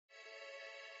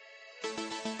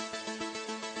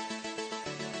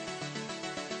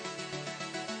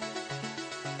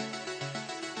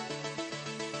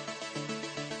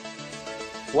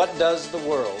What does the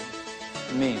world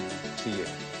mean to you?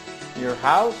 Your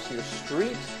house, your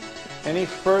street? Any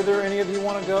further any of you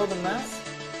want to go than that?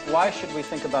 Why should we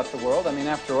think about the world? I mean,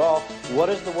 after all, what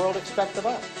does the world expect of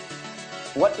us?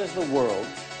 What does the world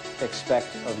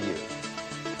expect of you?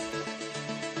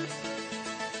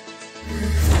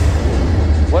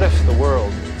 What if the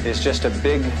world is just a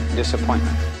big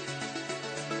disappointment?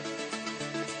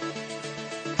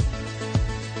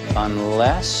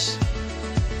 Unless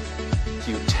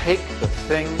you take the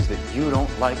things that you don't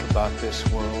like about this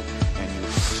world and you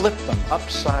flip them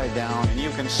upside down, and you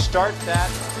can start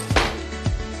that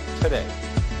today.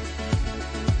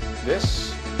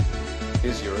 This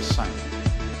is your assignment.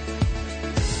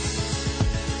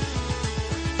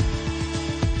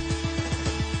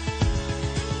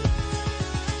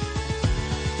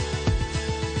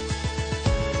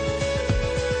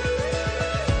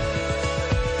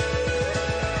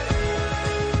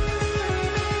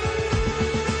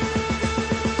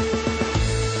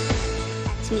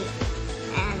 Me,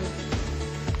 and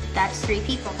that's 3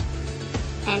 people,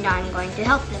 and I'm going to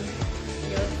help them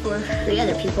do it for 3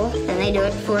 other people, and they do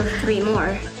it for 3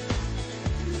 more.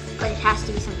 But it has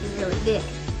to be something really big,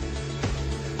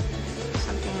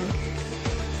 something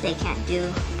they can't do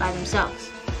by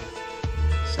themselves,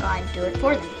 so I do it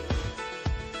for them.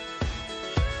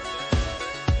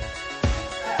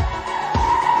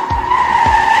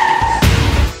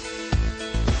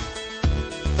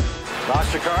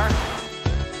 Lost your car?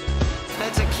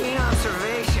 That's a keen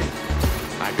observation.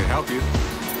 I could help you.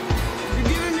 You're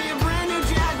giving me a brand new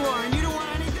Jaguar and you don't want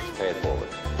anything? Pay it forward.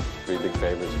 3 big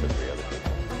favors for 3 other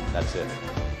people. That's it.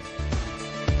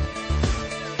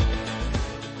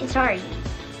 It's hard.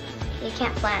 You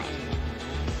can't plan it.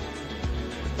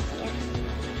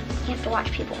 You have to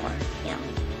watch people more, you know,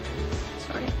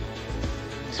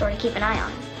 sort of keep an eye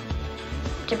on them,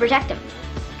 to protect them,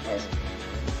 because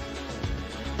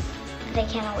they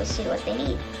can't always see what they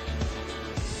need.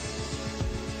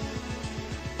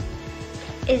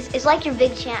 It's like your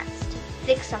big chance to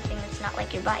fix something that's not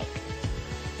like your bike.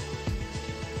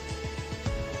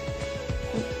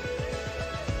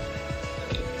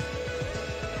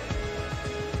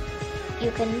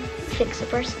 You can fix a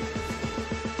person.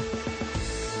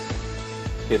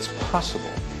 It's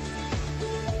possible.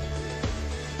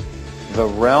 The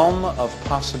realm of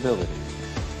possibility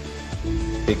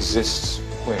exists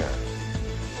where?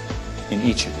 In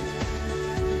each of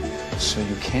you. So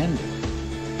you can do it.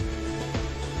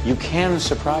 You can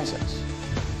surprise us.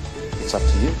 It's up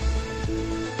to you.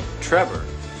 Trevor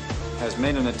has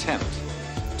made an attempt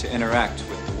to interact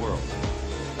with the world,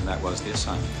 and that was the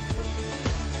assignment.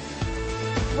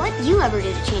 What do you ever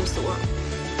do to change the world?